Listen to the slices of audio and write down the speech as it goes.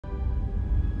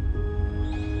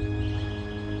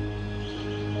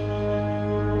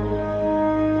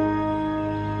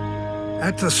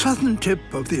At the southern tip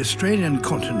of the Australian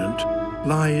continent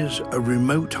lies a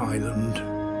remote island.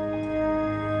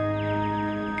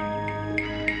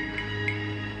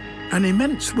 An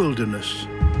immense wilderness,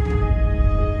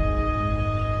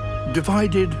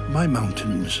 divided by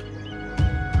mountains.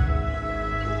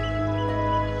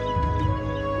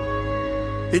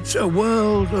 It's a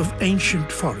world of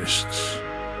ancient forests,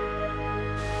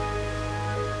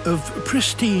 of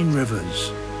pristine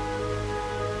rivers,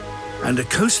 and a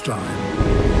coastline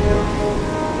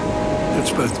that's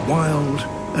both wild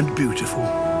and beautiful.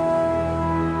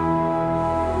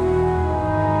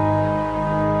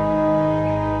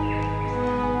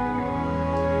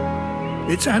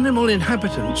 Its animal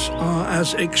inhabitants are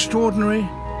as extraordinary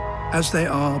as they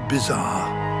are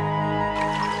bizarre.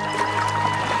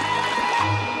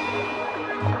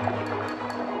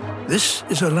 This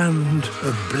is a land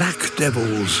of black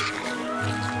devils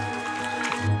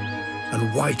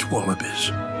and white wallabies,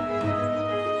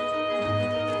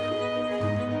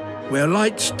 where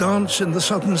lights dance in the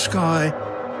southern sky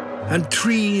and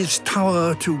trees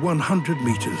tower to 100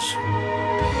 meters.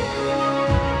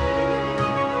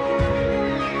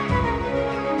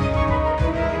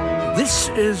 This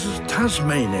is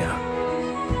Tasmania,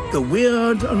 the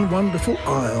weird and wonderful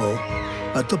isle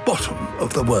at the bottom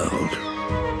of the world.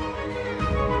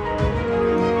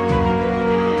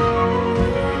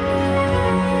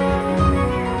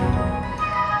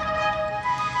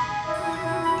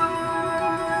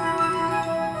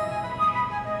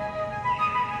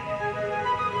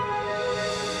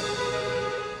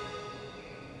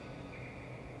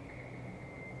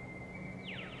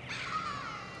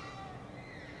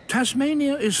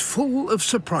 Tasmania is full of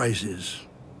surprises.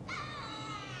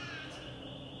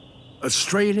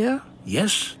 Australia,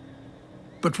 yes,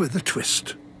 but with a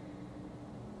twist.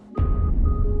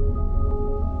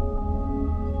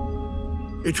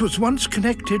 It was once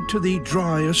connected to the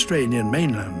dry Australian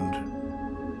mainland.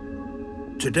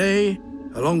 Today,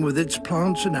 along with its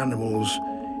plants and animals,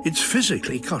 it's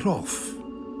physically cut off.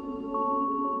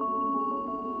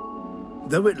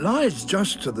 Though it lies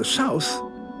just to the south,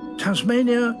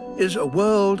 Tasmania is a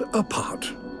world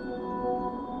apart.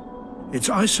 Its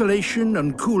isolation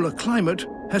and cooler climate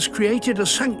has created a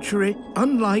sanctuary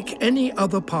unlike any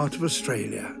other part of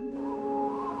Australia.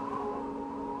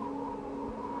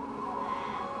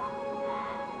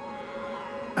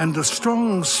 And the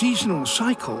strong seasonal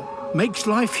cycle makes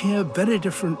life here very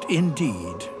different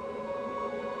indeed.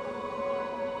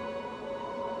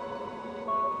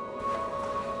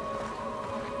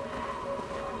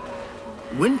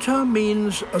 Winter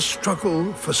means a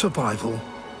struggle for survival.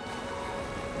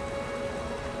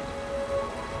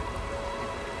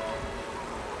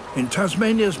 In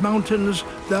Tasmania's mountains,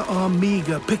 there are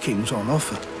meagre pickings on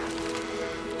offer.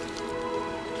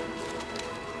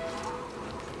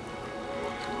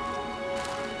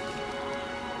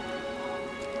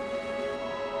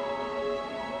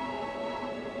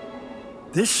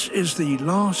 This is the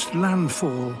last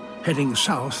landfall heading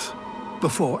south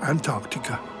before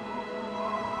Antarctica.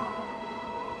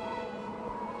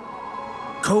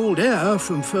 Cold air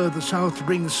from further south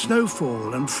brings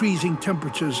snowfall and freezing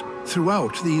temperatures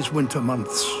throughout these winter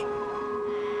months.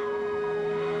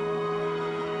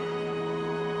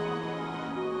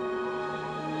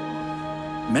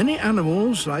 Many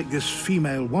animals, like this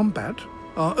female wombat,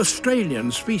 are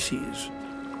Australian species,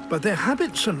 but their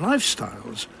habits and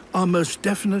lifestyles are most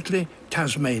definitely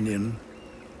Tasmanian.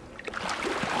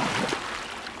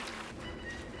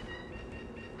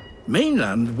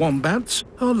 Mainland wombats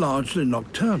are largely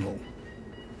nocturnal,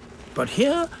 but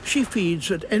here she feeds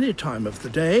at any time of the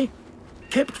day,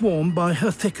 kept warm by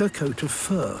her thicker coat of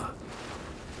fur.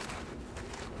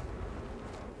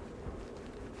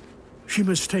 She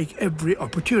must take every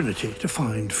opportunity to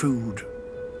find food.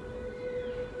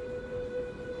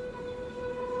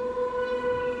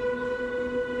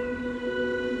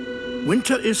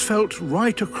 Winter is felt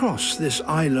right across this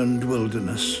island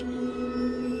wilderness.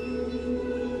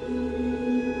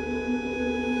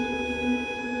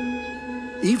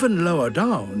 Even lower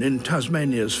down in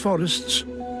Tasmania's forests,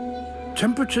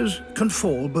 temperatures can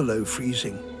fall below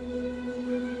freezing.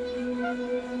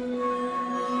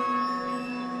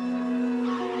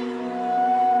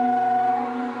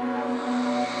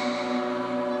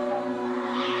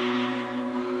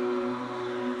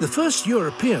 The first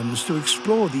Europeans to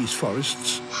explore these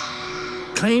forests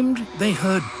claimed they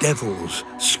heard devils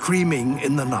screaming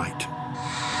in the night.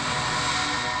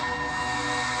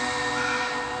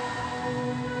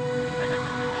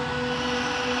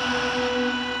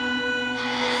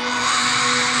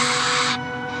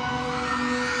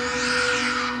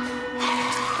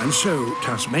 And so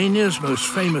Tasmania's most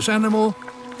famous animal,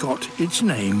 got its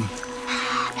name.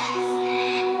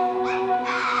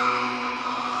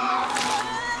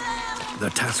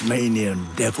 The Tasmanian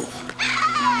devil.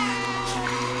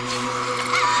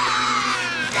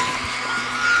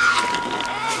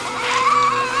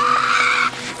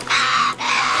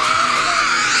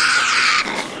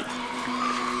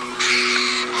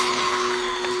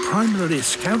 Primarily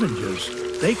scavengers,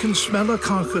 they can smell a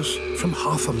carcass from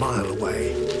half a mile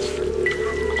away.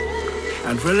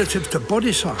 And relative to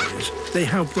body size, they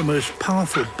have the most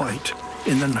powerful bite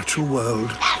in the natural world.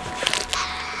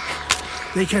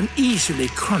 They can easily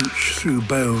crunch through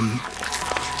bone.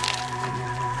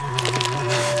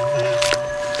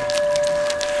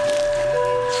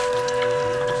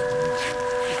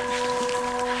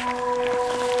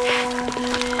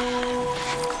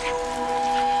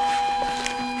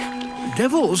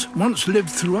 Devils once lived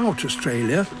throughout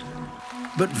Australia,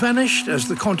 but vanished as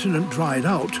the continent dried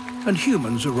out and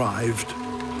humans arrived.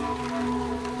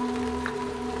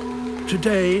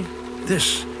 Today,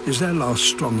 this is their last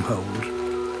stronghold.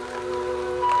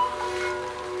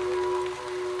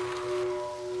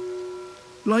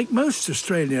 Like most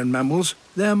Australian mammals,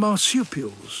 they're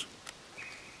marsupials.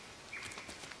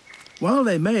 While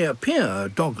they may appear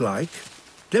dog-like,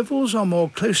 devils are more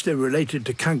closely related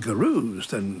to kangaroos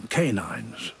than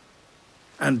canines.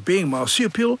 And being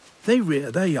marsupial, they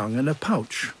rear their young in a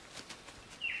pouch.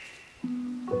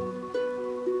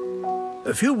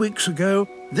 A few weeks ago,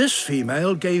 this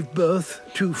female gave birth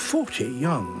to 40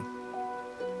 young,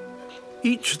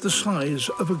 each the size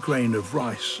of a grain of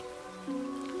rice.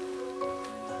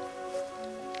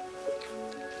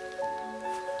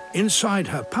 Inside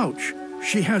her pouch,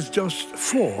 she has just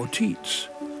 4 teats,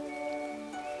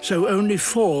 so only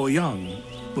 4 young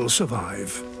will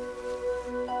survive.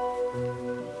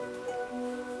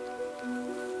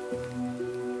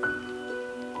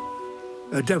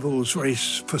 A devil's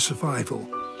race for survival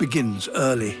begins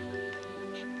early.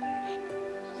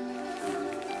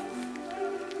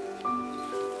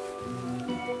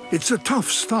 It's a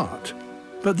tough start,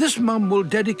 but this mum will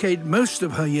dedicate most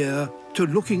of her year to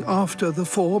looking after the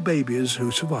 4 babies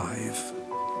who survive.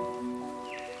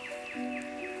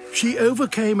 She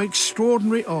overcame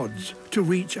extraordinary odds to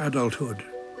reach adulthood.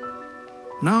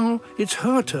 Now it's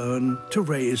her turn to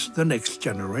raise the next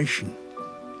generation.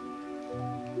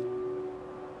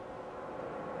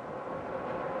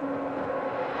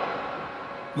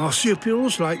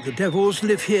 Marsupials like the devils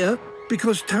live here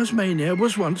because Tasmania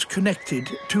was once connected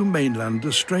to mainland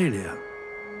Australia.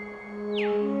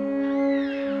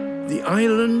 The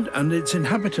island and its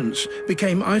inhabitants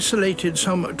became isolated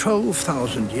some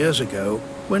 12,000 years ago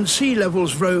when sea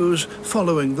levels rose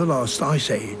following the last ice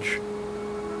age.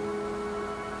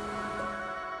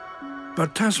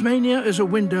 But Tasmania is a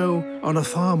window on a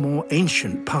far more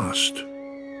ancient past.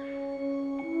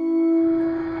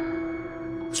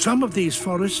 Some of these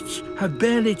forests have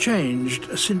barely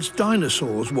changed since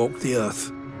dinosaurs walked the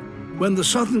Earth, when the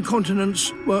southern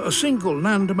continents were a single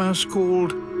landmass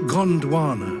called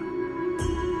Gondwana.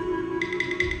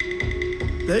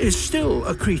 There is still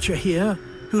a creature here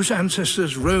whose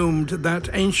ancestors roamed that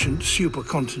ancient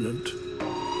supercontinent.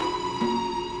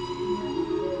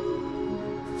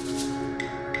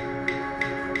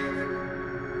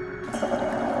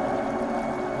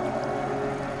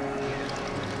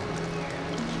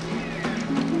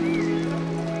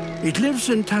 It lives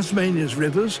in Tasmania's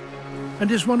rivers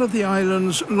and is one of the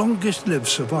island's longest-lived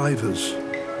survivors.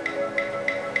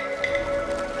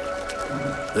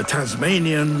 The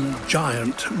Tasmanian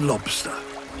giant lobster.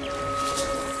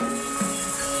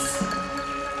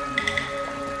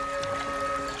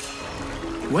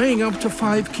 Weighing up to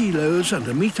 5 kilos and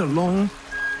 1 meter long,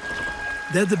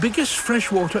 they're the biggest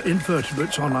freshwater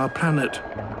invertebrates on our planet,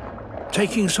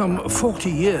 taking some 40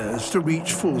 years to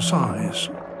reach full size.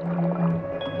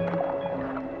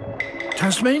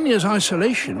 Tasmania's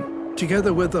isolation,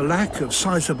 together with the lack of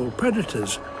sizable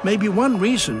predators, may be one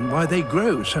reason why they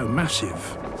grow so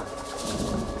massive.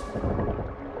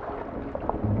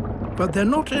 But they're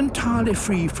not entirely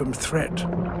free from threat.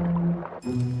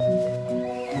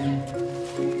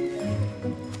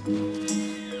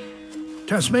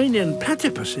 Tasmanian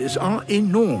platypuses are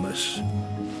enormous,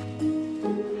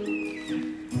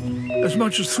 as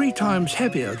much as 3 times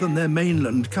heavier than their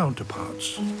mainland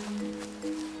counterparts.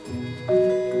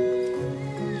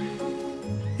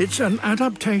 It's an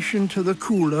adaptation to the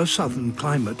cooler southern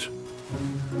climate.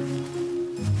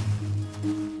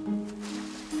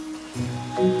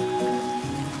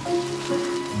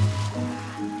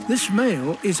 This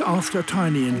male is after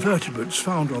tiny invertebrates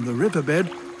found on the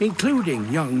riverbed,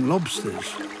 including young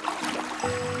lobsters.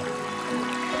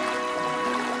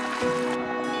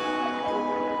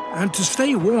 And to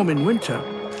stay warm in winter,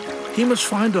 he must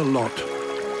find a lot.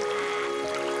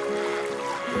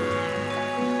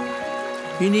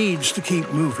 He needs to keep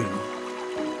moving.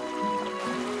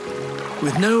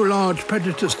 With no large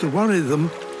predators to worry them,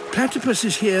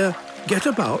 platypuses here get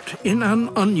about in an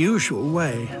unusual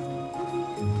way.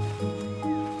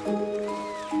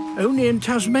 Only in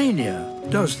Tasmania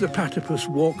does the platypus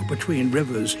walk between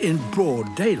rivers in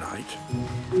broad daylight.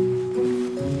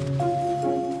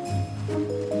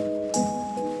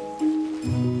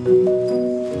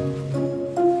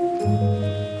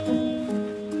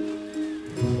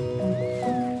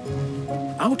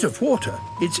 Out of water,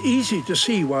 it's easy to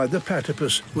see why the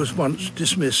platypus was once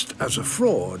dismissed as a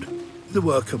fraud, the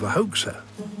work of a hoaxer.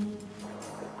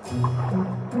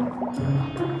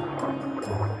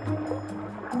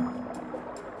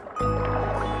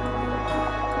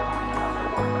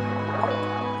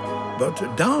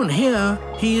 But down here,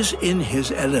 he's in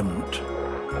his element.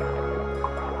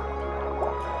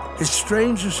 His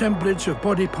strange assemblage of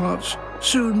body parts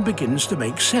soon begins to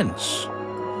make sense.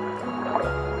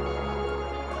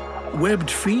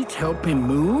 Webbed feet help him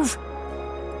move,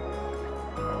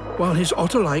 while his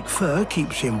otter-like fur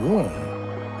keeps him warm.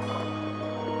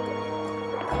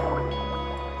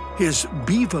 His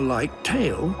beaver-like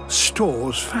tail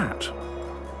stores fat.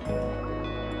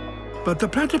 But the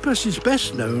platypus is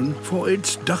best known for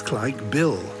its duck-like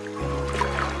bill,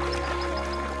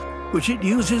 which it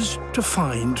uses to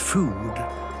find food.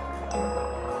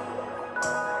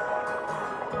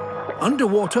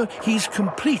 Underwater, he's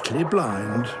completely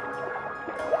blind.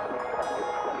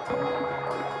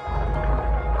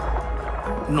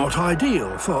 Not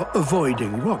ideal for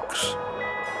avoiding rocks.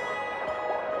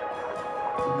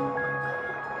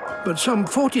 But some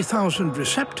 40,000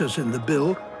 receptors in the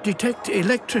bill detect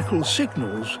electrical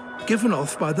signals given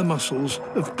off by the muscles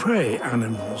of prey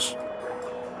animals.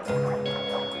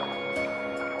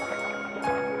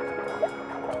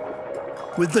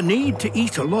 With the need to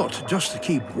eat a lot just to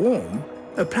keep warm,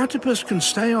 a platypus can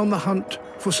stay on the hunt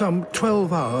for some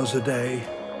 12 hours a day.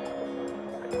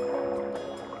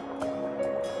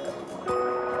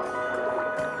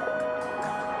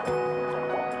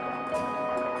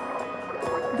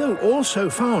 Though also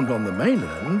found on the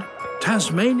mainland,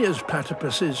 Tasmania's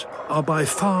platypuses are by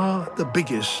far the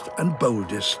biggest and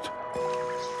boldest.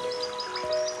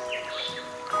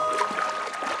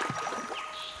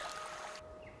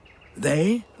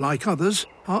 They, like others,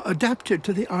 are adapted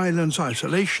to the island's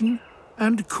isolation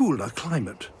and cooler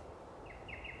climate.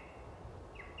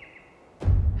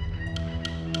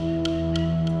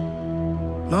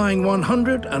 Lying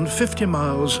 150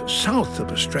 miles south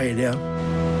of Australia,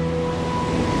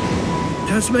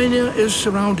 Tasmania is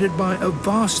surrounded by a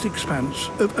vast expanse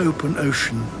of open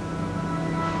ocean.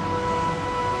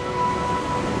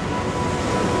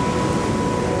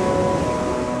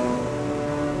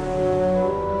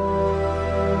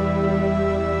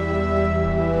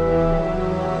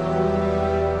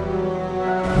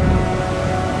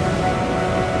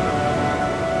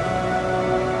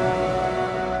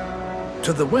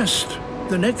 To the west,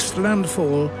 the next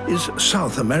landfall is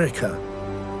South America,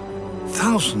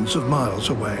 thousands of miles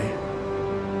away.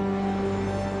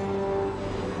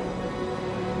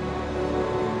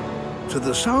 To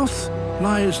the south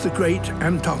lies the great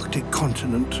Antarctic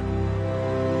continent.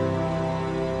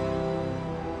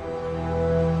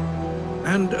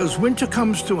 And as winter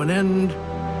comes to an end,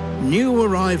 new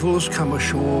arrivals come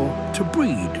ashore to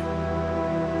breed.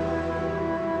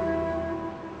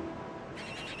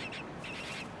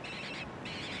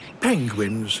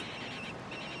 Penguins.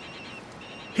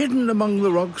 Hidden among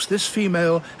the rocks, this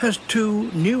female has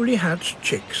 2 newly hatched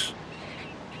chicks,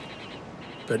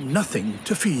 but nothing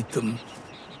to feed them.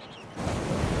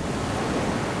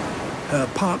 Her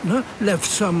partner left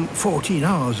some 14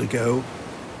 hours ago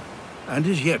and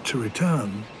is yet to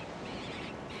return.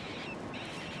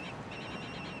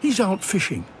 He's out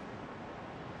fishing,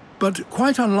 but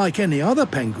quite unlike any other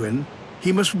penguin,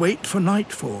 he must wait for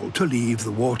nightfall to leave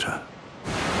the water.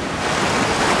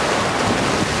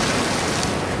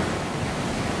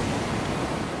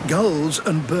 Gulls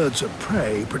and birds of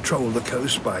prey patrol the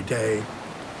coast by day.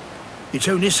 It's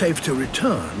only safe to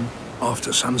return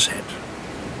after sunset.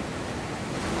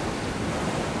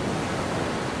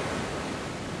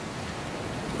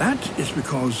 That is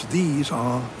because these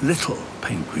are little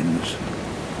penguins.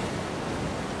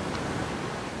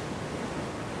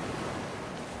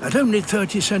 At only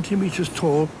 30 centimeters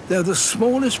tall, they're the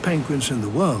smallest penguins in the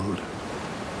world.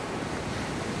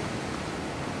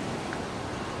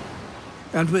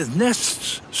 And with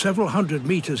nests several hundred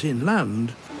meters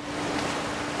inland,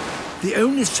 the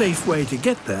only safe way to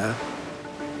get there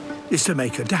is to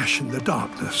make a dash in the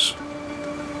darkness.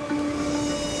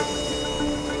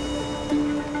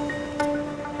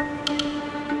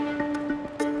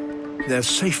 There's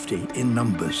safety in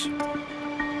numbers.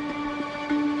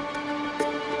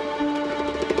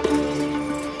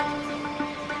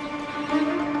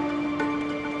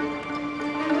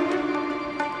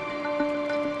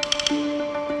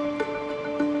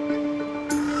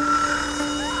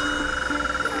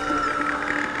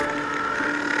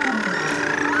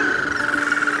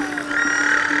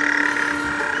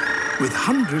 With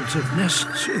hundreds of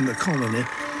nests in the colony,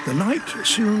 the night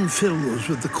soon fills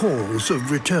with the calls of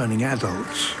returning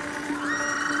adults.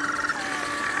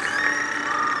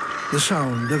 The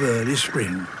sound of early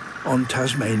spring on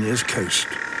Tasmania's coast.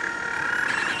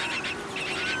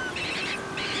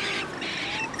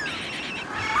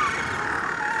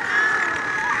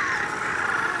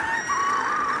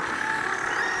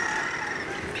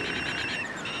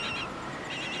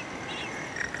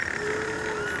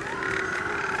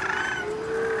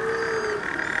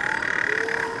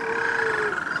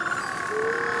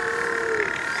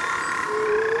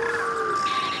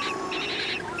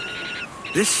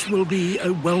 This will be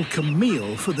a welcome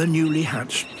meal for the newly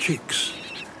hatched chicks.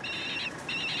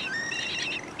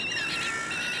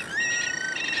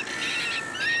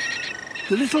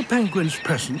 The little penguin's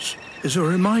presence is a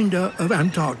reminder of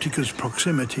Antarctica's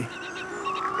proximity.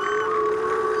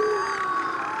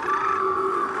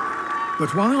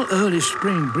 But while early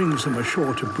spring brings them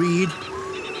ashore to breed,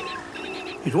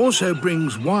 it also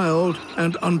brings wild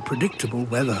and unpredictable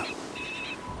weather.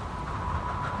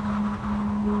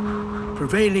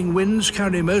 Prevailing winds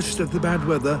carry most of the bad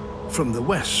weather from the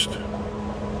west.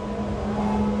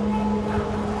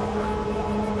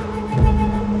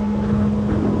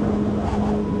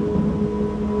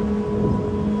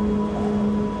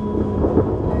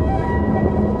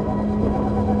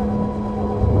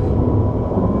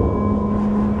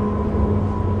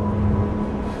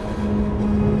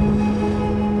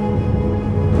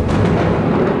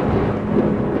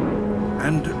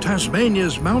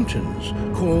 Tasmania's mountains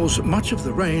cause much of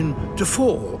the rain to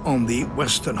fall on the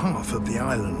western half of the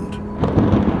island.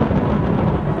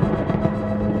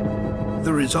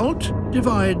 The result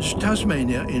divides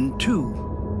Tasmania in two,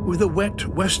 with a wet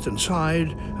western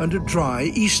side and a dry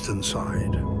eastern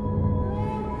side.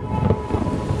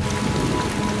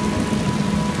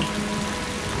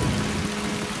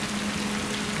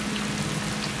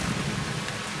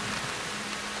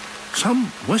 Some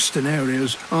western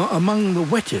areas are among the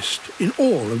wettest in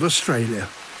all of Australia.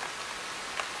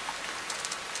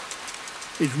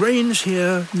 It rains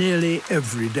here nearly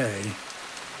every day.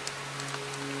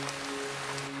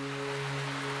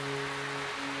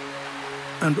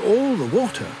 And all the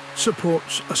water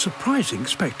supports a surprising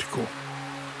spectacle.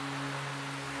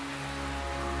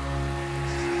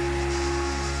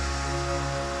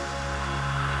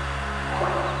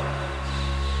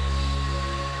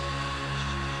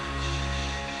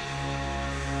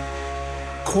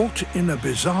 Caught in a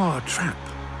bizarre trap,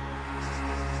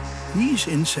 these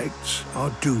insects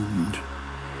are doomed.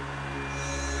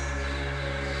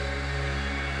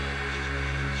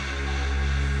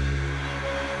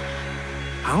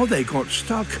 How they got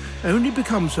stuck only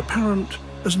becomes apparent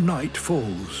as night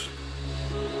falls.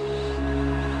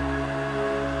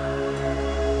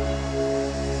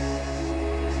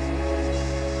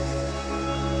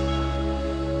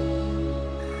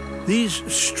 These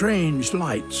strange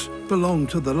lights belong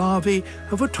to the larvae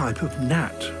of a type of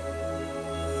gnat.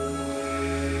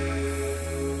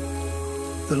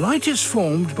 The light is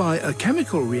formed by a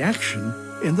chemical reaction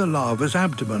in the larva's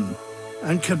abdomen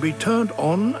and can be turned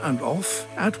on and off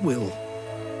at will.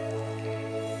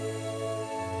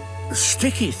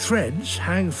 Sticky threads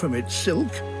hang from its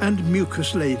silk and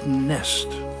mucus-laden nest.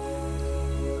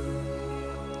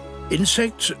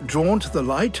 Insects drawn to the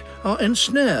light are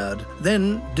ensnared,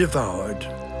 then devoured.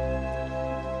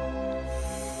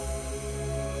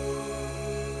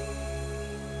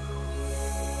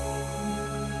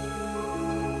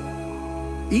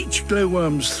 Each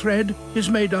glowworm's thread is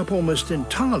made up almost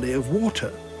entirely of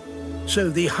water, so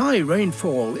the high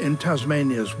rainfall in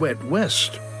Tasmania's wet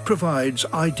west provides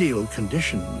ideal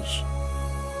conditions.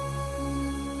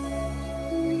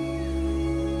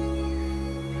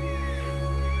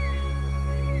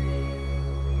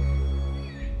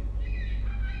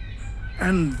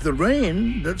 And the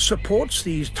rain that supports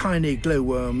these tiny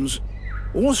glowworms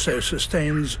also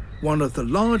sustains one of the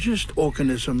largest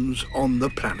organisms on the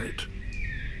planet.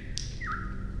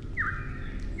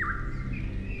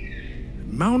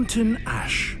 Mountain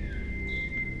ash.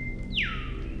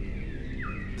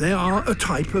 They are a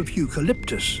type of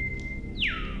eucalyptus.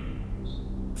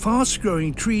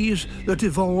 fast-growing trees that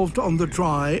evolved on the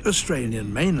dry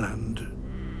Australian mainland.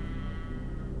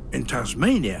 In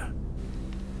Tasmania,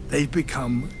 they've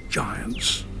become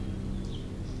giants.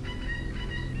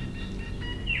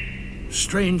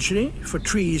 Strangely, for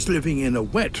trees living in a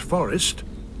wet forest,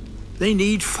 they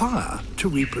need fire to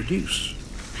reproduce.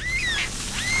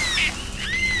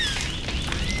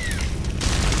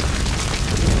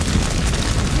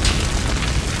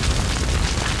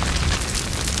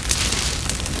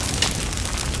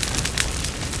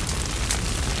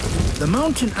 The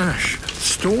mountain ash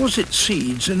stores its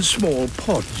seeds in small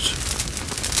pods,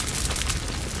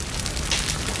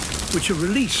 which are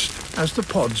released as the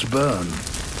pods burn.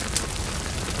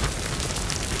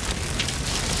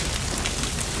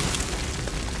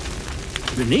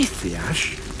 Beneath the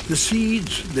ash, the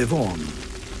seeds live on,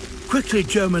 quickly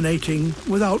germinating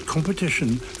without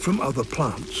competition from other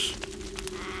plants.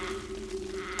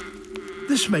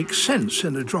 This makes sense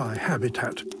in a dry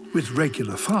habitat with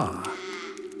regular fire.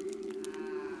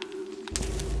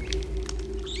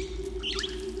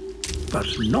 But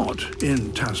not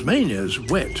in Tasmania's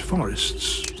wet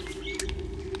forests.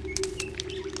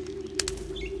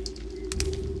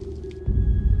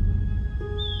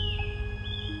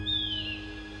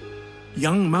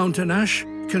 Young mountain ash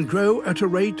can grow at a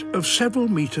rate of several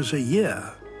meters a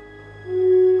year.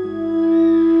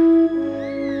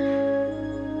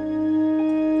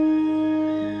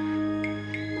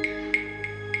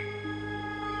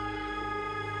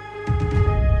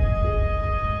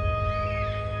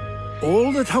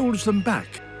 All that holds them back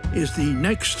is the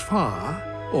next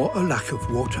fire or a lack of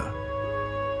water.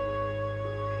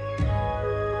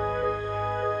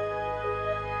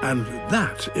 And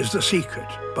that is the secret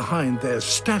behind their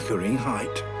staggering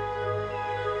height.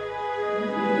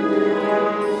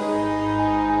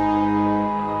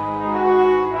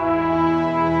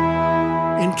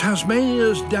 In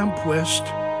Tasmania's damp west,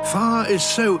 fire is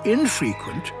so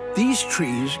infrequent, these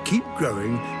trees keep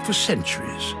growing for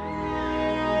centuries.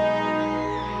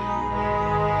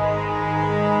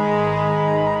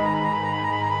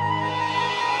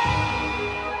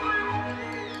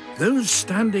 Those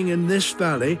standing in this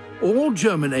valley all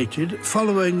germinated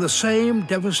following the same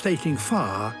devastating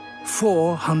fire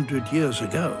 400 years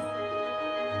ago.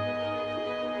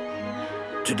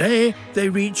 Today, they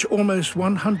reach almost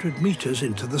 100 meters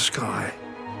into the sky.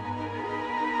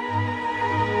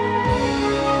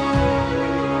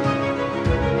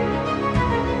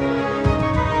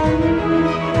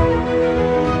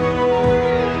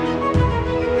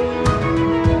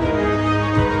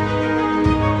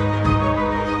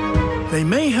 They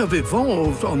may have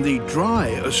evolved on the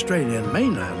dry Australian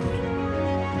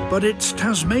mainland, but it's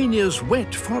Tasmania's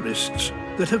wet forests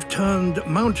that have turned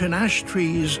mountain ash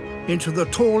trees into the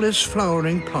tallest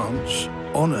flowering plants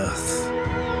on Earth.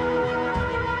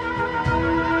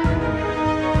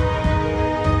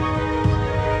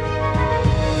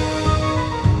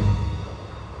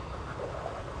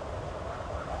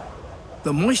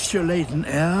 The moisture-laden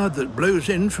air that blows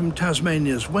in from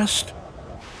Tasmania's west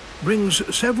brings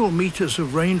several meters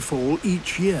of rainfall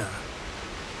each year.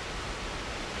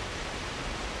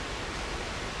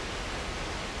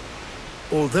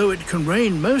 Although it can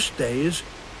rain most days,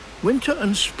 winter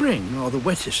and spring are the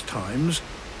wettest times,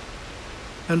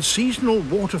 and seasonal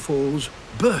waterfalls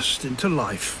burst into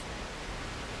life.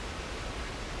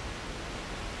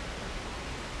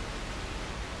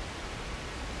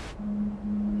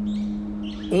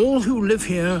 All who live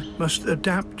here must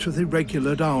adapt to the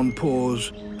regular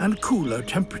downpours and cooler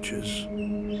temperatures.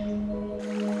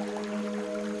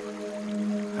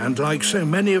 And like so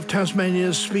many of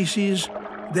Tasmania's species,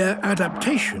 their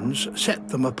adaptations set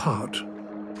them apart.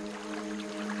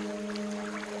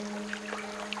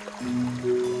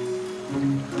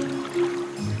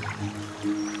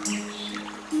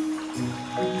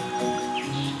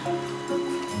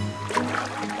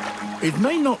 It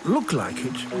may not look like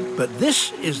it, but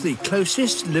this is the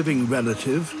closest living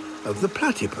relative of the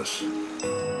platypus.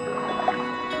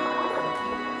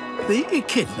 The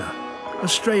echidna,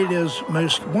 Australia's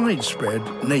most widespread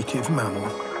native mammal.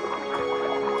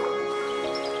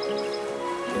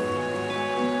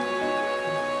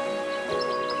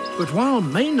 But while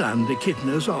mainland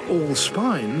echidnas are all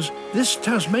spines, this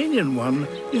Tasmanian one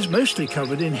is mostly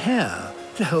covered in hair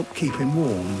to help keep him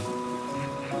warm.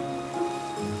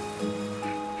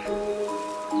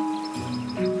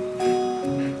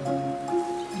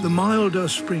 The milder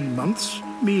spring months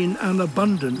mean an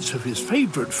abundance of his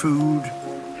favourite food,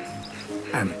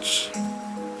 ants.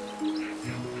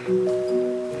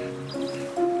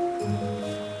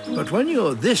 But when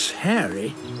you're this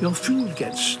hairy, your food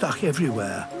gets stuck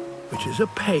everywhere, which is a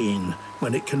pain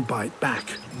when it can bite back.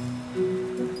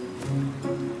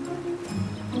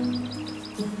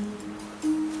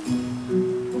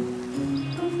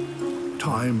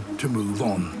 Time to move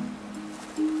on.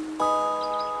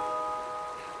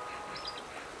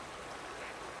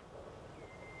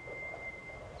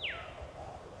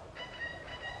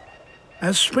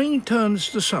 As spring turns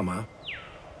to summer,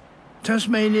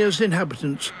 Tasmania's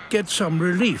inhabitants get some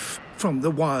relief from the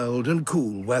wild and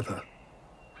cool weather.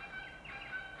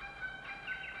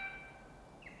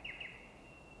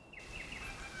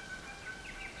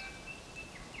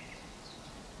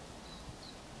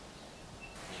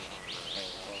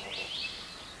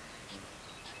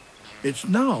 It's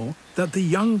now that the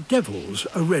young devils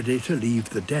are ready to leave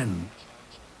the den.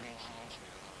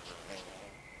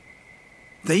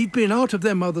 They've been out of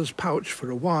their mother's pouch for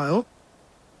a while,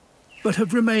 but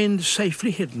have remained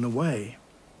safely hidden away.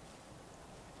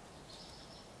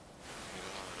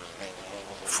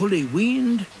 Fully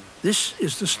weaned, this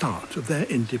is the start of their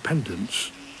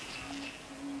independence.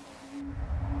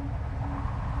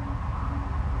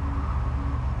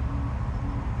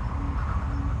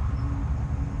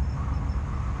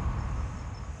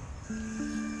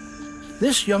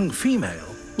 This young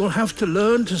female will have to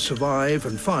learn to survive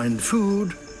and find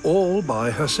food all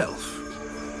by herself.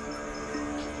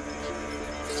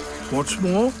 What's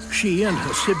more, she and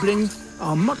her sibling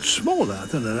are much smaller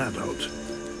than an adult.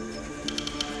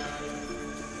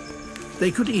 They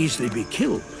could easily be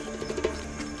killed.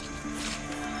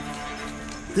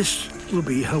 This will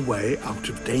be her way out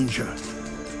of danger.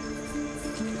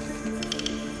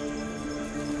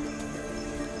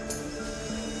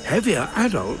 Heavier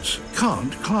adults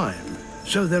can't climb,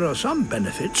 so there are some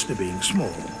benefits to being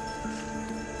small.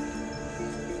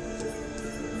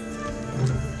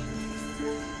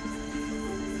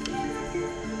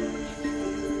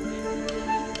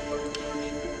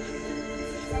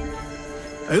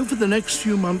 Over the next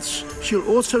few months, she'll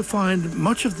also find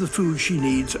much of the food she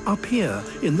needs up here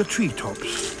in the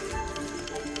treetops.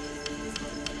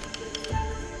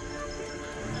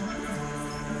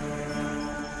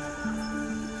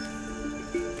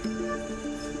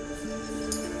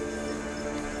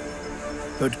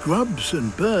 But grubs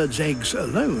and birds' eggs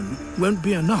alone won't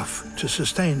be enough to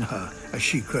sustain her as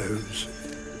she grows.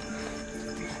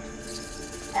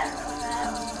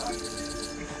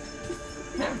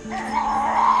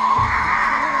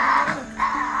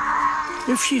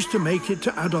 If she's to make it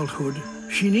to adulthood,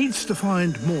 she needs to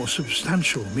find more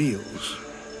substantial meals.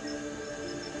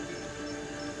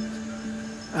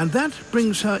 And that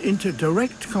brings her into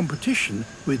direct competition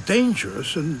with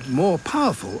dangerous and more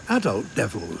powerful adult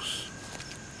devils.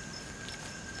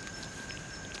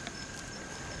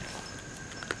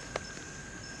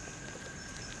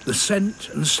 The scent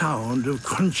and sound of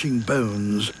crunching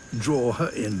bones draw her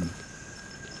in.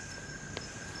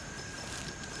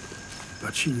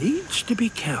 But she needs to be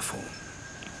careful.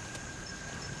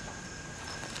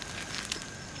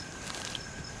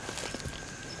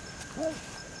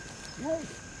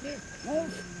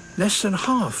 Less than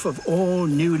half of all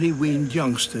newly weaned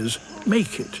youngsters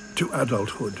make it to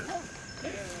adulthood.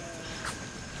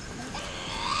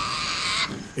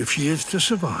 If she is to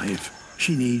survive,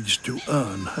 she needs to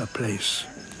earn her place.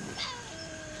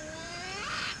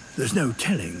 There's no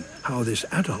telling how this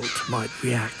adult might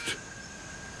react.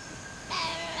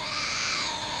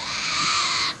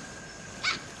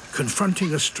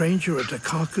 Confronting a stranger at a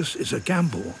carcass is a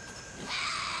gamble.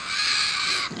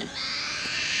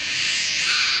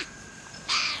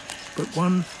 But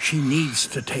one she needs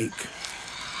to take.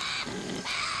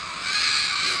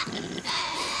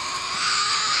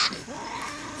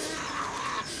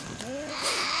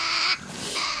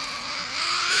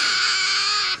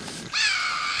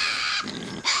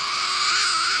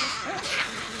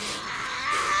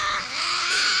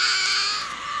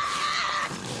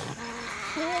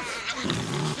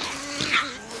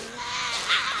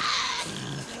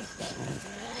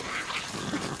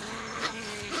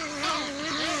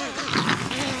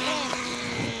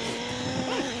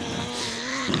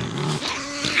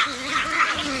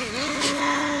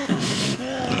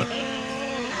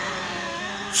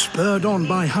 Spurred on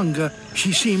by hunger,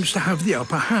 she seems to have the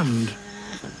upper hand.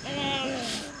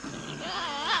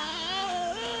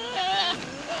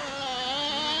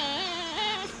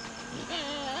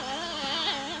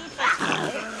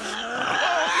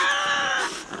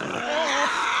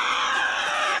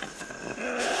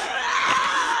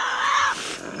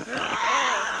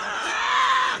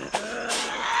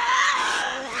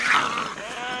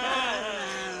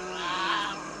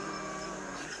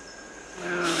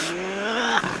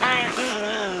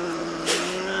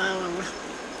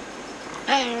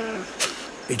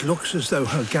 It looks as though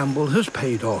her gamble has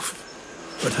paid off,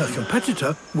 but her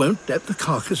competitor won't let the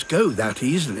carcass go that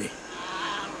easily.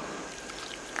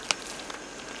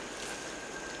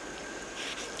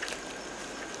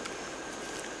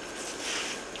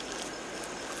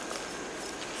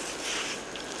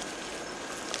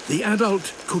 The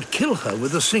adult could kill her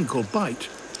with a single bite.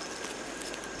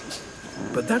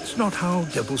 But that's not how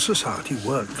devil society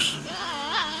works.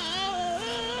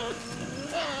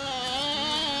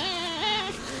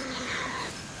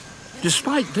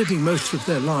 Despite living most of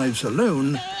their lives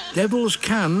alone, devils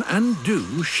can and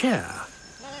do share.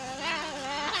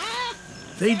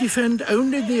 They defend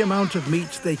only the amount of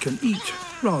meat they can eat,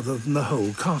 rather than the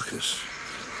whole carcass.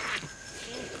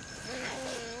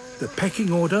 The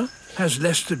pecking order has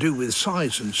less to do with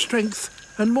size and strength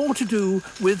and more to do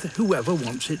with whoever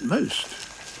wants it most.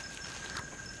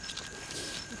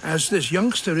 As this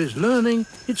youngster is learning,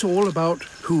 it's all about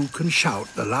who can shout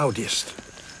the loudest.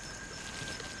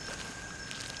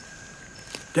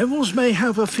 Devils may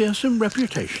have a fearsome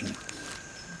reputation,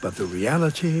 but the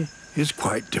reality is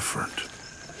quite different.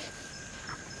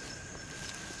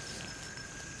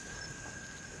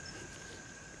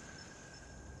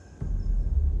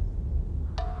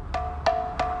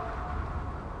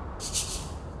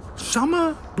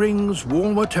 Summer brings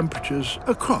warmer temperatures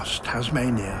across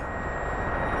Tasmania.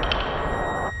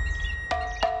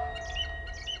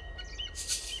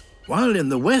 While in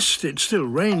the west it still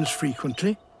rains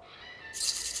frequently,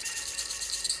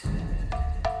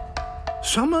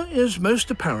 summer is most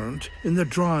apparent in the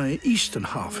dry eastern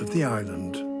half of the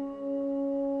island.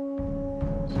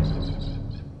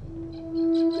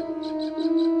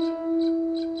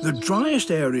 The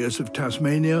driest areas of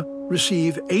Tasmania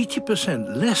receive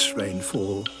 80% less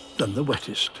rainfall than the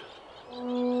wettest.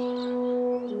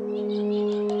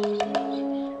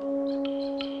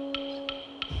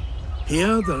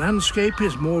 Here, the landscape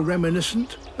is more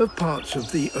reminiscent of parts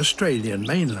of the Australian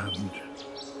mainland.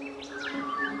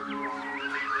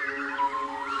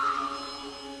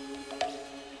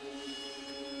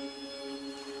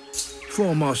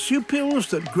 For marsupials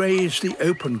that graze the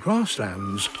open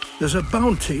grasslands, there's a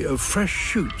bounty of fresh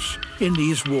shoots in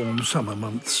these warm summer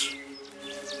months.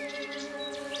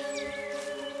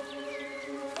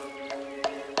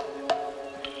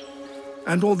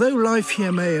 And although life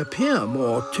here may appear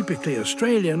more typically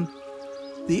Australian,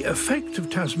 the effect of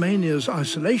Tasmania's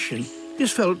isolation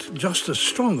is felt just as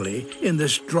strongly in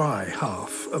this dry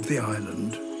half of the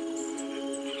island.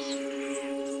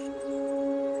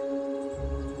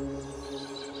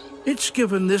 It's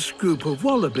given this group of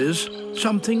wallabies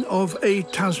something of a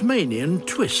Tasmanian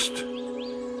twist.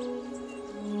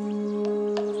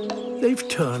 They've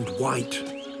turned white.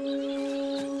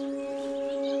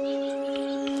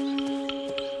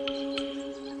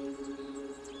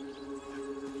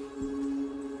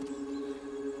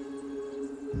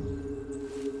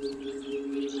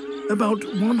 About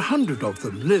 100 of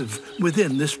them live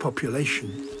within this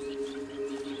population.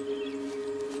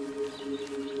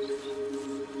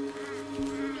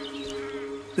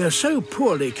 They're so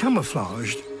poorly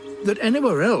camouflaged that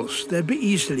anywhere else they'd be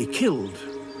easily killed.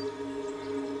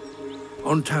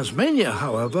 On Tasmania,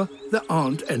 however, there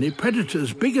aren't any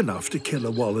predators big enough to kill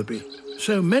a wallaby,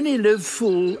 so many live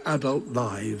full adult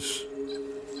lives.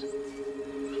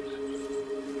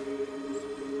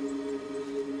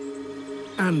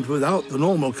 And without the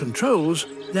normal controls,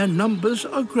 their numbers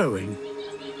are growing.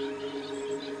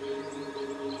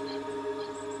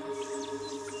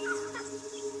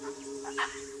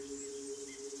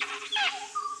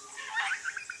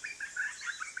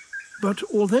 But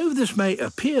although this may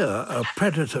appear a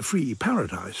predator-free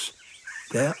paradise,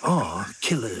 there are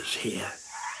killers here.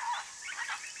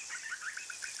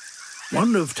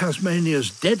 One of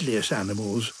Tasmania's deadliest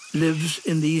animals lives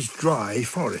in these dry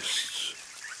forests.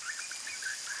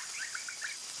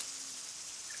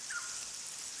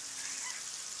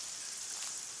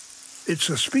 It's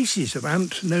a species of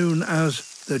ant known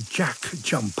as the jack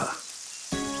jumper.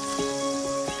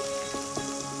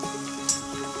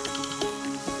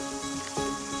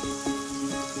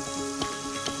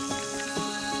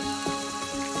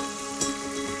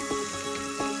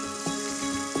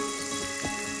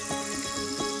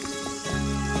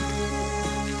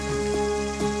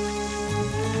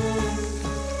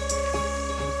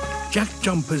 Jack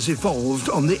jumpers evolved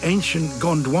on the ancient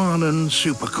Gondwanan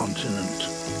supercontinent.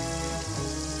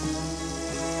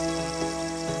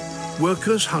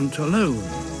 Workers hunt alone,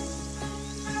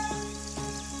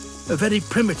 a very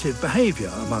primitive behaviour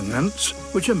among ants,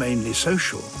 which are mainly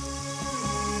social.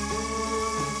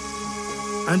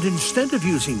 And instead of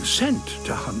using scent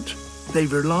to hunt, they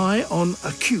rely on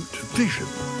acute vision.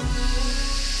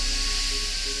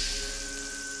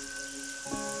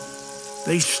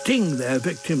 They sting their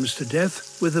victims to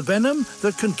death with a venom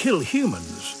that can kill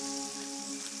humans,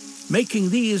 making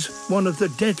these one of the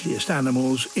deadliest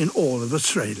animals in all of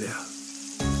Australia.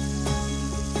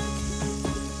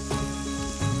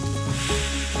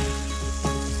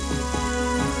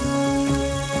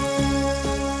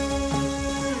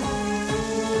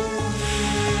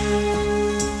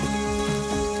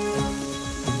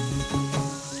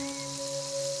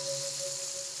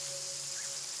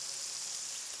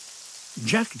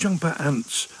 Jack jumper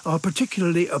ants are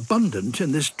particularly abundant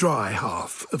in this dry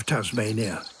half of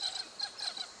Tasmania.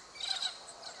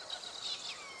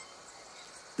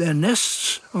 Their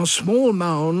nests are small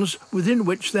mounds within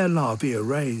which their larvae are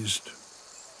raised.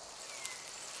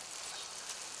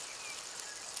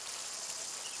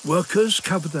 Workers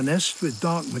cover the nest with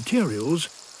dark materials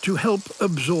to help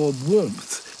absorb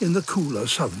warmth in the cooler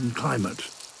southern climate.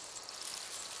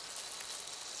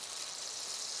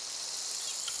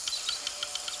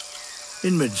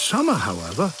 In midsummer,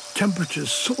 however,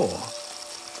 temperatures soar,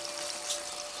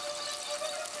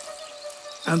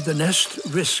 and the nest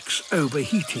risks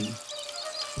overheating.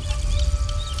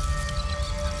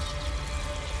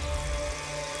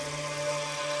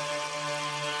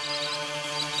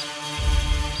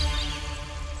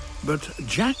 But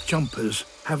jack jumpers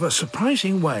have a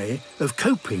surprising way of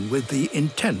coping with the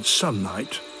intense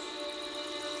sunlight.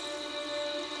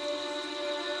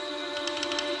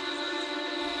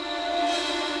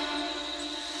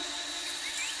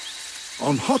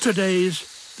 On hotter days,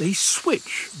 they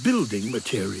switch building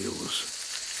materials.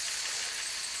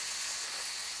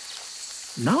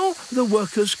 Now the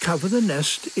workers cover the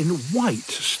nest in white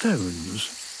stones.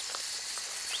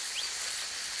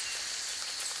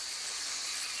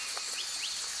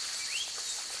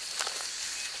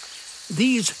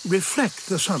 These reflect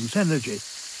the sun's energy,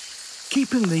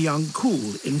 keeping the young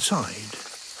cool inside.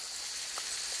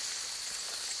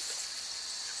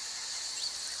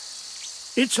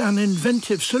 It's an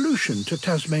inventive solution to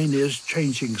Tasmania's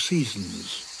changing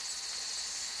seasons.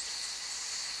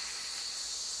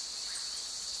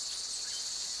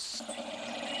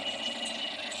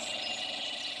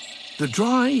 The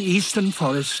dry eastern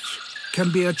forests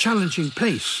can be a challenging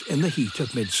place in the heat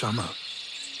of midsummer.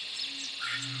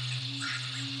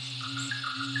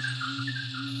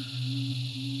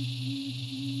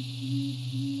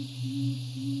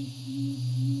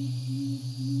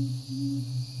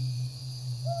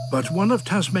 But one of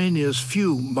Tasmania's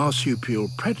few marsupial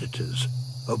predators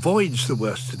avoids the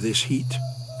worst of this heat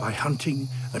by hunting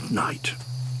at night.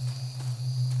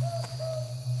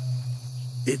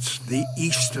 It's the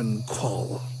eastern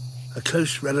quoll, a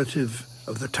close relative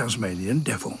of the Tasmanian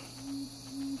devil.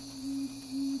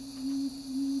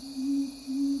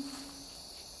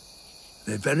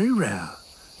 They're very rare,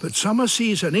 but summer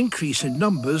sees an increase in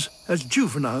numbers as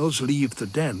juveniles leave the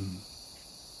den.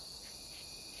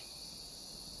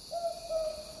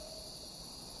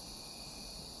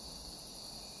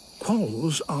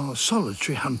 Quolls are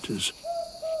solitary hunters,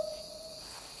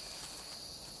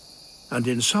 and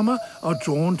in summer are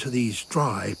drawn to these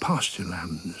dry pasture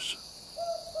lands.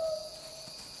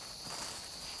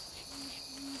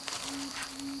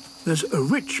 There's a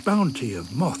rich bounty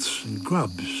of moths and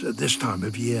grubs at this time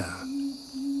of year.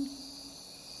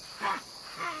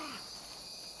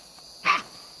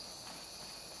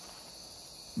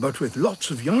 But with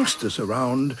lots of youngsters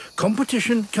around,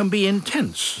 competition can be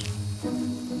intense.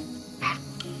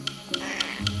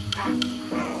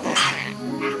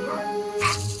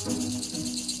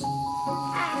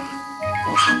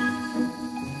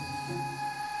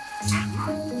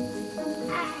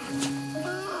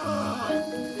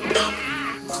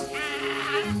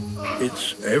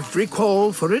 It's every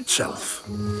quoll for itself.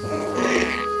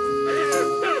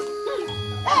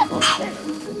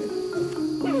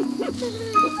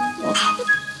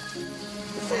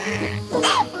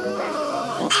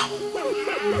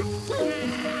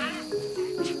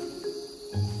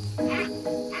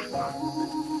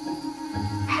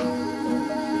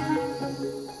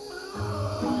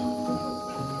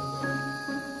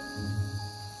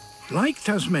 Like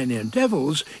Tasmanian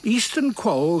devils, eastern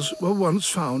quolls were once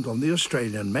found on the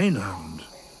Australian mainland.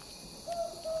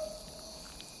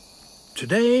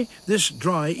 Today, this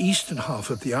dry eastern half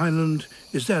of the island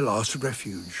is their last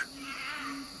refuge.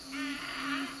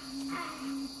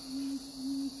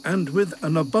 And with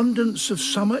an abundance of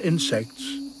summer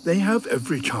insects, they have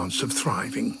every chance of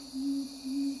thriving.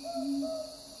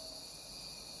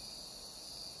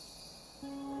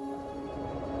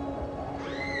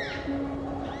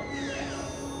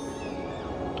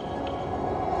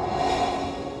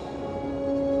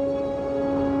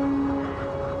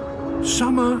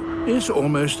 Summer is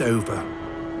almost over.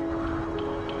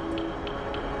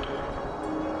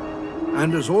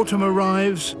 And as autumn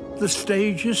arrives, the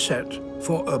stage is set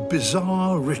for a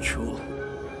bizarre ritual.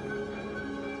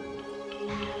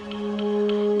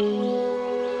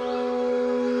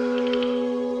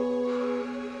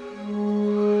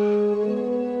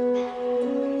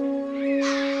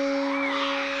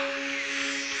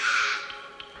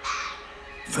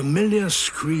 Familiar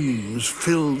screams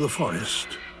fill the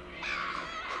forest.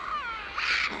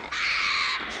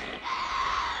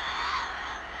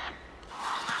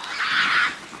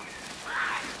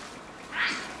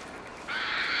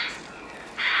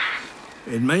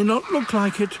 It may not look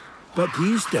like it, but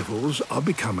these devils are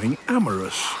becoming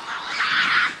amorous.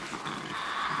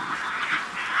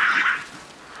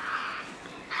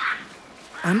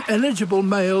 An eligible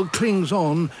male clings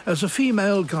on as a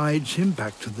female guides him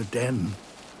back to the den.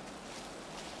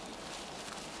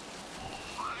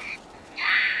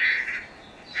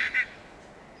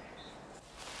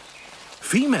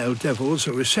 Female devils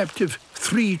are receptive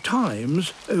 3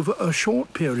 times over a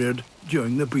short period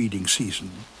during the breeding season.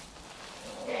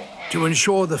 To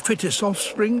ensure the fittest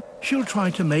offspring, she'll try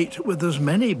to mate with as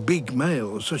many big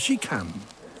males as she can.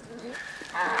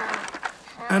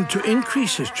 And to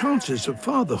increase his chances of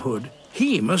fatherhood,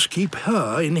 he must keep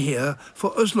her in here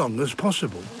for as long as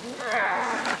possible.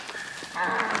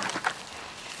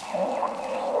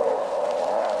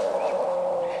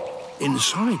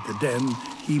 Inside the den,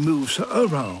 he moves her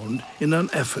around in an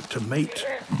effort to mate.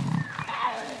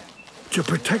 To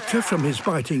protect her from his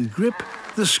biting grip,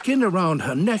 the skin around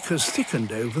her neck has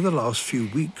thickened over the last few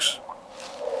weeks.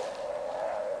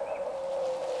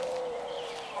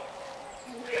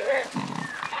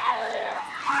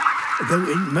 Though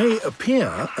it may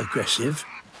appear aggressive,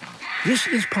 this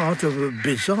is part of a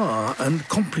bizarre and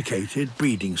complicated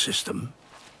breeding system.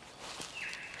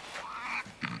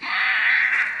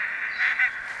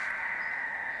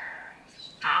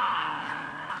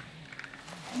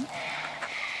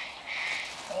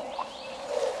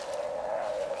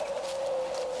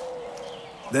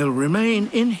 They'll remain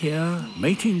in here,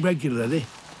 mating regularly,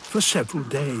 for several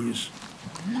days.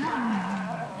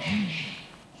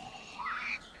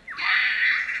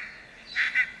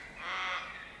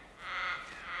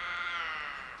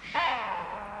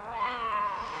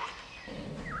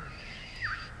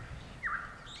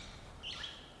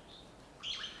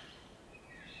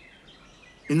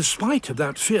 In spite of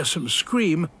that fearsome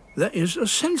scream, there is a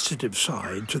sensitive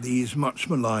side to these much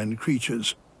maligned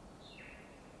creatures.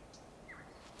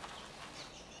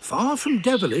 Far from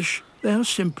devilish, they are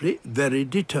simply very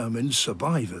determined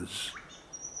survivors.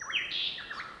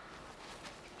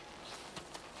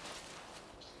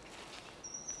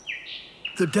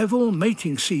 The devil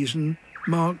mating season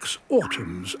marks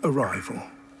autumn's arrival.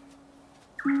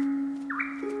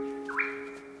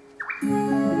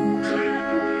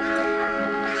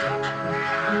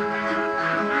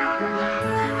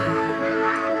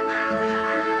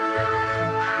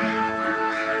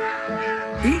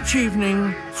 Each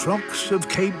evening, flocks of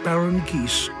Cape Barren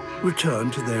geese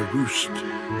return to their roost.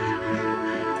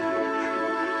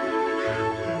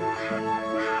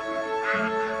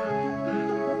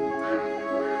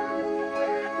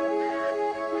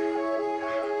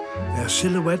 Their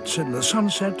silhouettes in the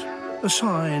sunset, a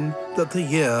sign that the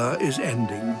year is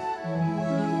ending.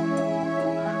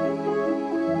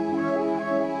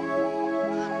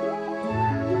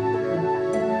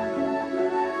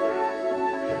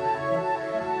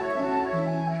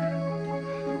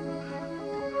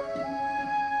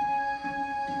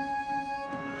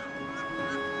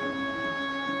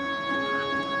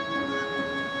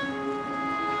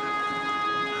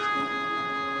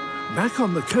 Back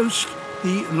on the coast,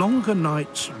 the longer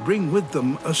nights bring with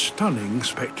them a stunning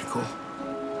spectacle.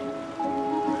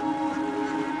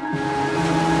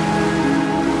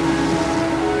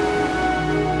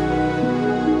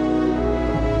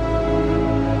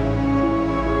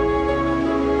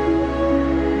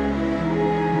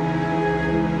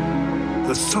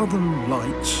 The Southern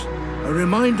Lights, a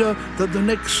reminder that the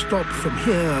next stop from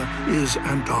here is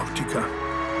Antarctica.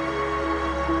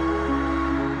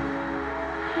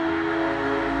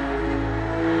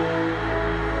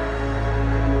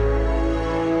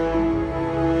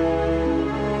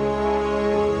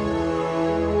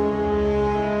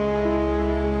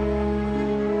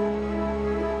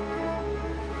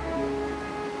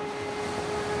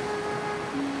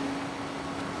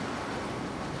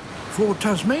 For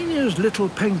Tasmania's little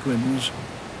penguins,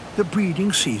 the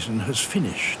breeding season has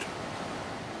finished.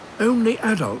 Only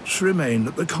adults remain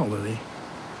at the colony.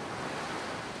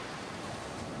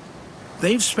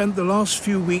 They've spent the last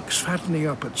few weeks fattening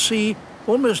up at sea,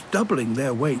 almost doubling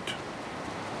their weight.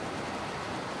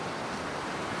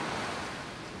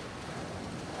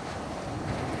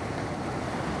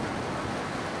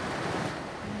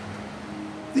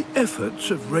 efforts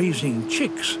of raising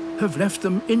chicks have left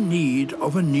them in need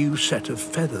of a new set of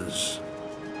feathers.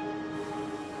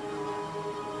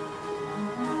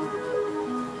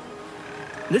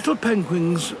 Little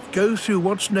penguins go through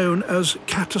what's known as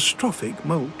catastrophic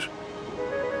molt,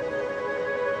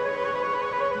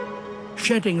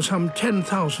 shedding some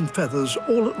 10,000 feathers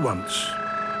all at once.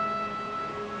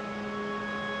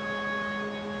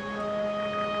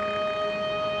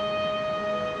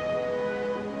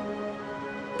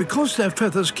 Because their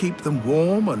feathers keep them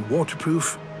warm and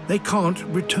waterproof, they can't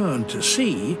return to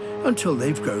sea until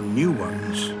they've grown new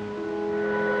ones.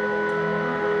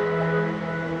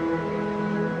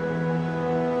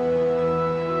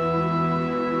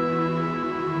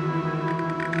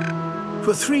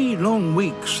 For 3 long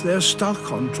weeks, they're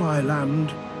stuck on dry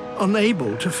land,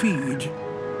 unable to feed.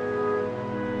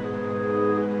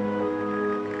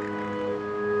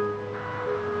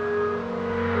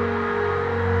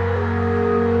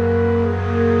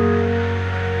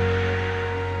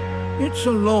 It's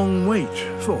a long wait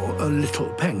for a little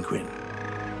penguin.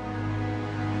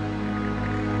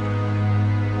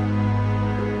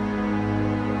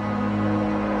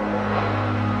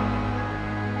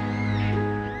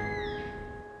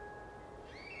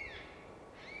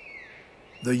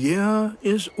 The year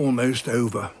is almost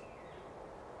over.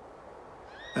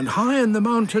 And high in the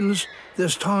mountains,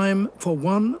 there's time for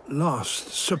one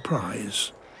last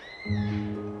surprise.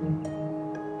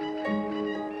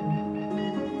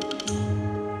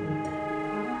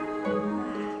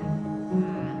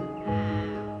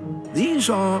 These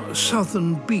are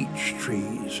southern beech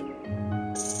trees,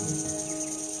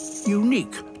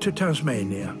 unique to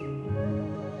Tasmania.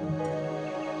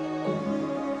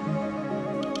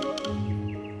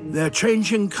 Their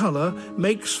changing colour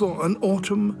makes for an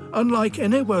autumn unlike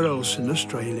anywhere else in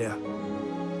Australia.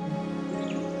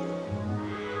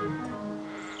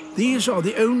 These are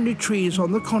the only trees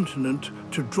on the continent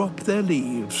to drop their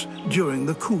leaves during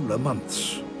the cooler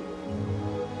months.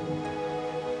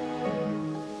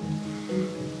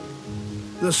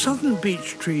 The southern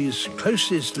beech tree's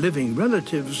closest living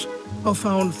relatives are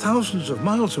found thousands of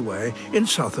miles away in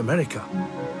South America.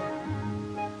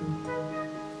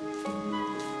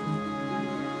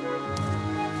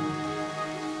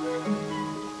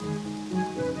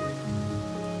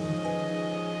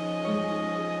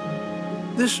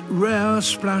 This rare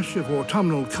splash of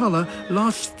autumnal colour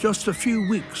lasts just a few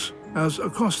weeks, as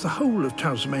across the whole of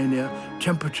Tasmania,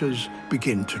 temperatures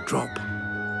begin to drop.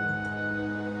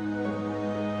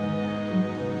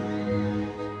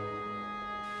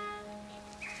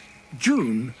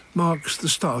 June marks the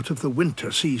start of the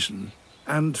winter season,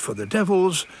 and for the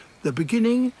devils, the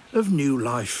beginning of new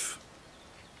life.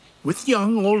 With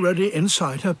young already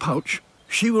inside her pouch,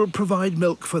 she will provide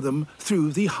milk for them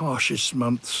through the harshest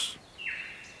months.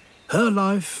 Her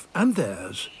life and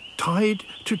theirs tied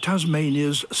to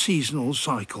Tasmania's seasonal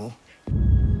cycle.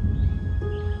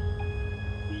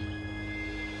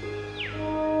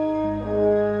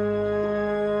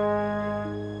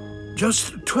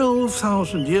 Just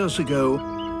 12,000 years ago,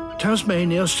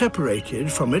 Tasmania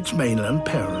separated from its mainland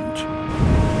parent.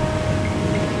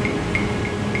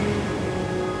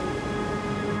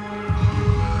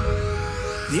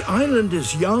 The island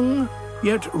is young,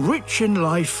 yet rich in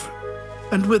life,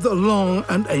 and with a long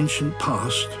and ancient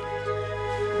past.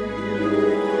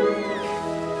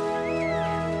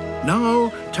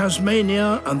 Now,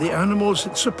 Tasmania and the animals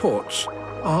it supports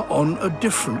are on a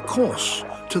different course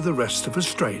to the rest of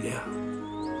Australia.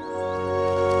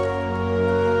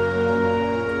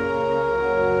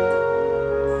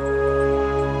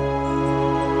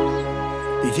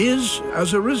 It is,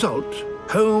 as a result,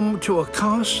 home to a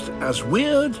caste as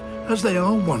weird as they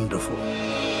are wonderful.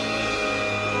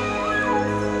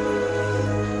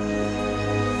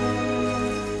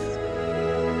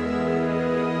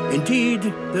 Indeed,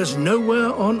 there's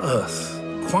nowhere on Earth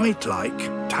quite like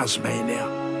Tasmania.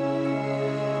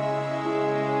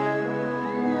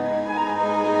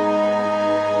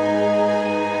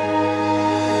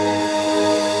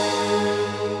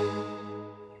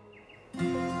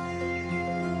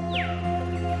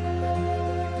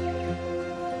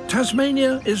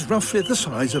 Tasmania is roughly the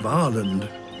size of Ireland,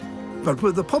 but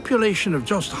with a population of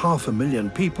just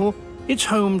 500,000 people, it's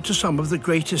home to some of the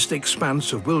greatest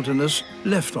expanse of wilderness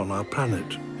left on our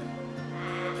planet.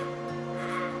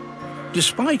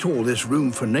 Despite all this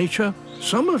room for nature,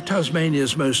 some of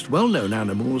Tasmania's most well-known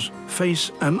animals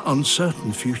face an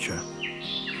uncertain future.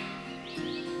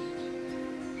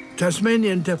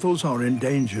 Tasmanian devils are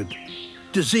endangered.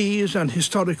 Disease and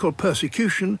historical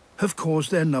persecution have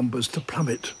caused their numbers to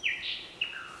plummet.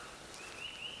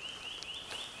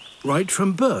 Right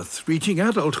from birth, reaching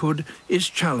adulthood is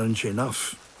challenge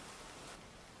enough.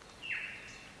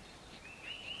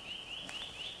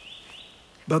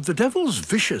 But the devil's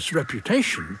vicious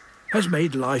reputation has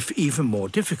made life even more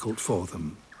difficult for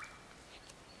them.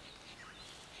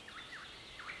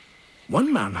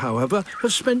 One man, however,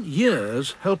 has spent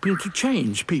years helping to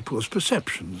change people's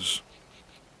perceptions.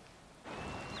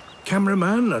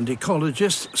 Cameraman and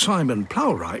ecologist Simon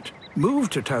Plowright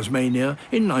moved to Tasmania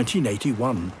in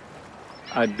 1981.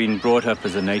 I'd been brought up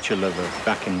as a nature lover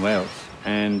back in Wales,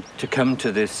 and to come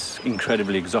to this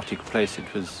incredibly exotic place,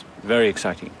 it was very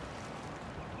exciting.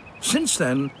 Since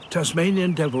then,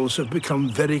 Tasmanian devils have become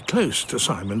very close to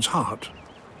Simon's heart.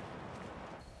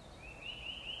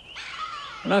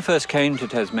 When I first came to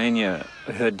Tasmania,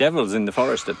 I heard devils in the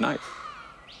forest at night.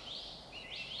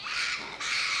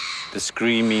 The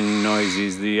screaming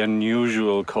noises, the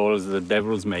unusual calls that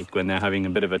devils make when they're having a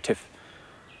bit of a tiff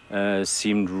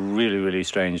seemed really, really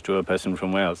strange to a person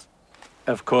from Wales.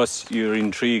 Of course, you're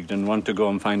intrigued and want to go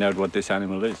and find out what this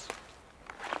animal is.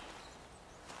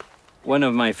 One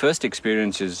of my first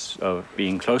experiences of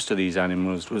being close to these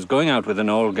animals was going out with an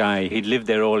old guy. He'd lived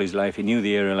there all his life. He knew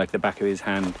the area like the back of his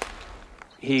hand.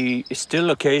 He still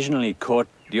occasionally caught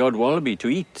the odd wallaby to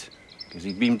eat, because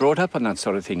he'd been brought up on that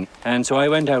sort of thing. And so I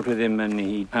went out with him, and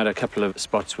he had a couple of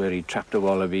spots where he trapped a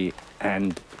wallaby,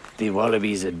 and the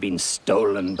wallabies had been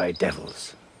stolen by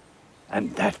devils.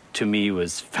 And that, to me,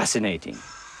 was fascinating.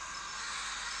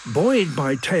 Buoyed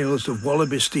by tales of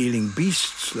wallaby-stealing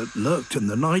beasts that lurked in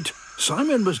the night,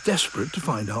 Simon was desperate to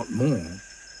find out more.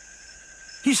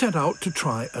 He set out to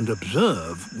try and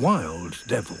observe wild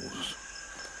devils.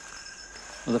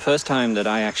 Well, the first time that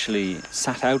I actually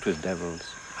sat out with devils,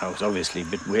 I was obviously a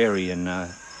bit wary and,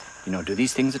 do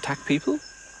these things attack people?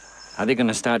 Are they going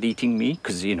to start eating me?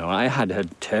 Because, I had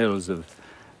heard tales of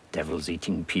devils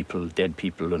eating people, dead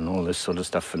people and all this sort of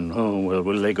stuff, and, oh, well,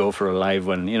 will they go for a live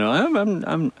one?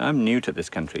 I'm new to this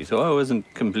country, so I wasn't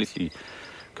completely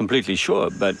sure,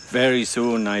 but very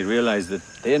soon I realized that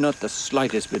they're not the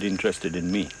slightest bit interested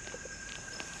in me.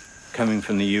 Coming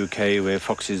from the UK, where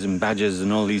foxes and badgers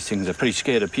and all these things are pretty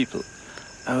scared of people,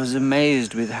 I was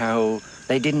amazed with how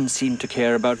they didn't seem to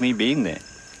care about me being there.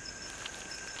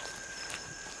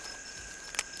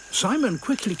 Simon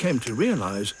quickly came to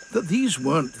realize that these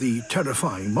weren't the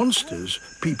terrifying monsters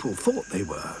people thought they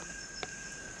were.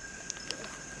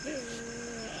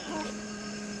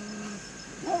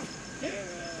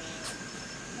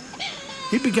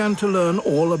 He began to learn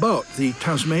all about the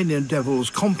Tasmanian devil's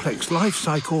complex life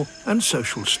cycle and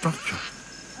social structure.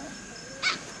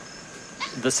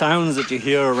 The sounds that you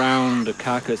hear around a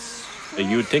carcass,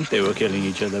 you'd think they were killing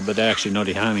each other, but they're actually not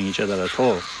harming each other at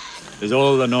all. Because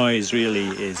all the noise really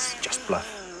is just bluff.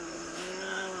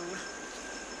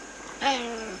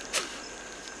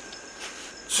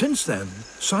 Since then,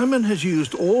 Simon has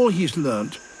used all he's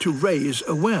learnt to raise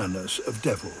awareness of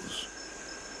devils.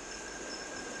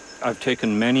 I've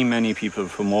taken many, many people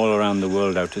from all around the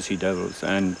world out to see devils,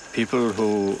 and people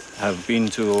who have been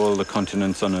to all the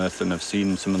continents on Earth and have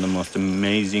seen some of the most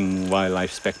amazing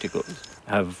wildlife spectacles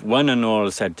have one and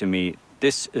all said to me,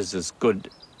 this is as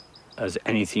good as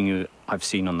anything I've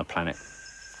seen on the planet.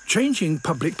 Changing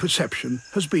public perception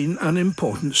has been an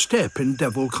important step in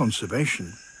devil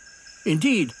conservation.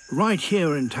 Indeed, right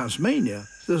here in Tasmania,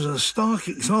 there's a stark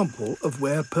example of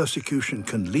where persecution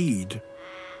can lead.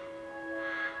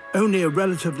 Only a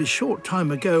relatively short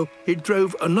time ago, it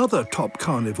drove another top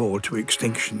carnivore to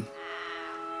extinction.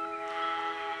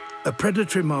 A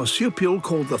predatory marsupial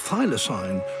called the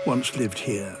thylacine once lived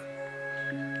here.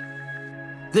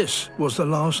 This was the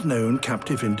last known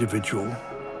captive individual.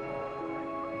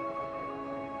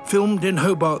 Filmed in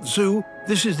Hobart Zoo,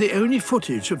 this is the only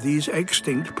footage of these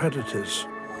extinct predators.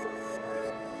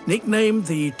 Nicknamed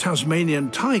the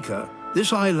Tasmanian tiger,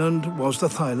 this island was the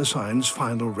thylacine's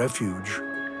final refuge.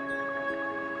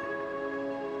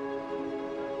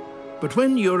 But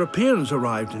when Europeans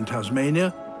arrived in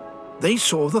Tasmania, they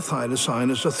saw the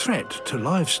thylacine as a threat to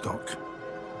livestock.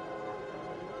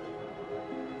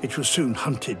 It was soon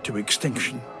hunted to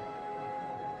extinction.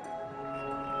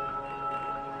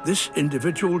 This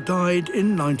individual died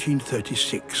in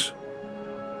 1936.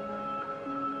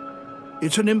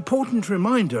 It's an important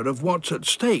reminder of what's at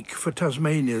stake for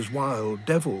Tasmania's wild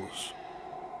devils.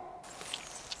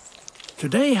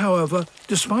 Today, however,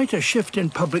 despite a shift in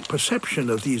public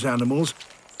perception of these animals,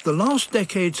 the last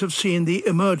decades have seen the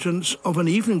emergence of an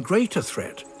even greater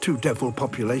threat to devil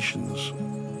populations.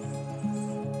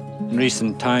 In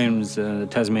recent times, the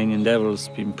Tasmanian devil's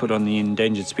been put on the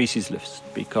endangered species list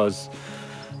because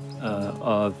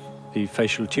of the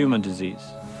facial tumour disease.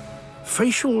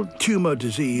 Facial tumour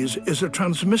disease is a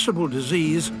transmissible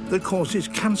disease that causes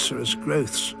cancerous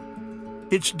growths.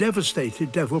 It's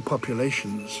devastated devil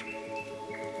populations.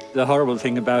 The horrible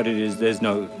thing about it is there's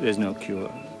no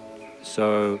cure.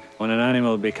 So when an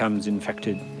animal becomes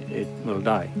infected, it will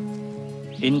die.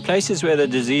 In places where the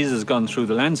disease has gone through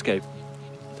the landscape,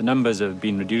 the numbers have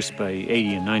been reduced by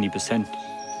 80 and 90%.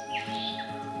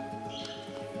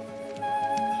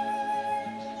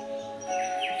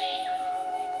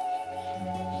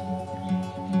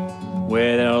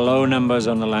 Where there are low numbers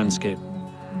on the landscape,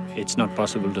 it's not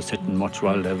possible to sit and watch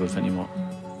wild devils anymore.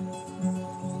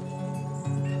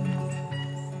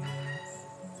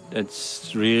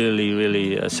 It's really,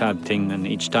 really a sad thing, and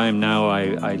each time now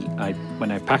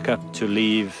when I pack up to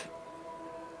leave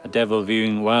a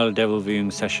wild devil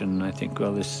viewing session, I think,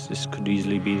 well, this could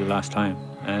easily be the last time.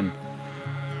 And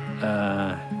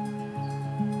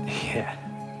yeah.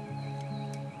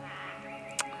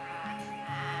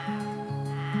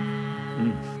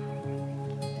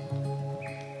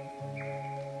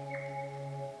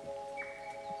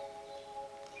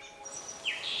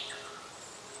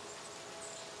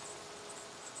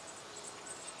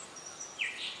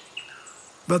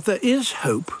 But there is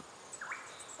hope.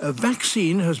 A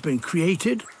vaccine has been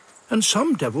created, and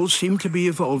some devils seem to be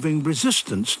evolving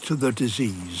resistance to the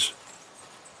disease.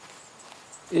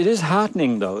 It is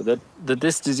heartening, though, that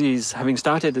this disease, having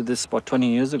started at this spot 20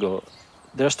 years ago,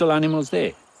 there are still animals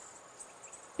there.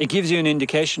 It gives you an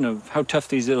indication of how tough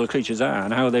these little creatures are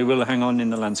and how they will hang on in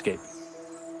the landscape.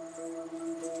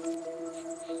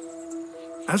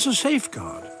 As a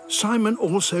safeguard, Simon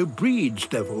also breeds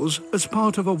devils as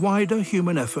part of a wider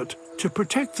human effort to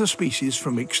protect the species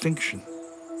from extinction.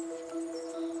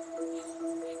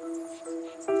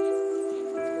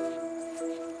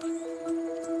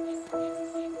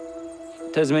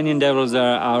 Tasmanian devils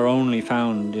are only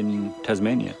found in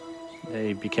Tasmania.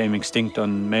 They became extinct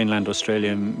on mainland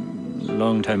Australia a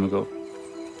long time ago.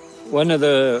 One of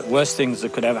the worst things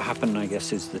that could ever happen, I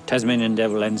guess, is the Tasmanian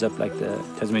devil ends up like the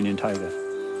Tasmanian tiger.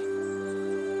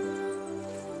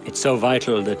 It's so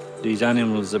vital that these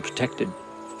animals are protected.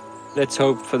 Let's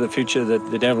hope for the future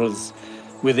that the devils,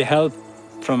 with the help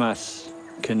from us,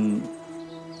 can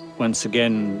once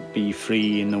again be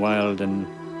free in the wild and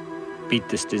beat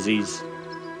this disease.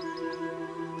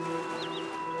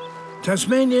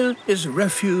 Tasmania is a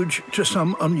refuge to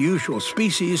some unusual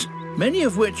species, many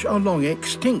of which are long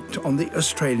extinct on the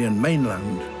Australian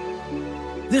mainland.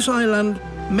 This island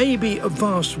may be a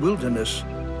vast wilderness,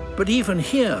 but even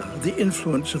here the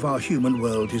influence of our human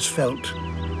world is felt.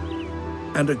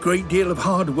 And a great deal of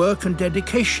hard work and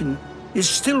dedication is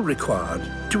still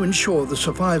required to ensure the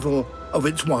survival of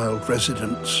its wild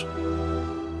residents.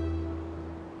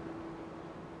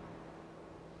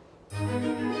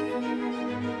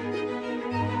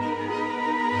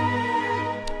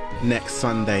 Next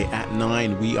Sunday at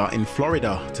 9, we are in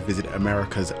Florida to visit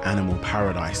America's animal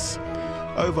paradise.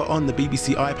 Over on the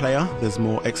BBC iPlayer, there's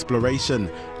more exploration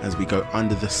as we go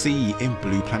under the sea in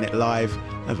Blue Planet Live,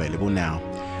 available now.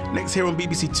 Next here on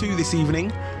BBC Two this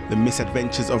evening, the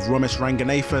misadventures of Romesh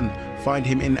Ranganathan. Find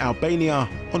him in Albania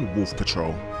on Wolf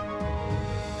Patrol.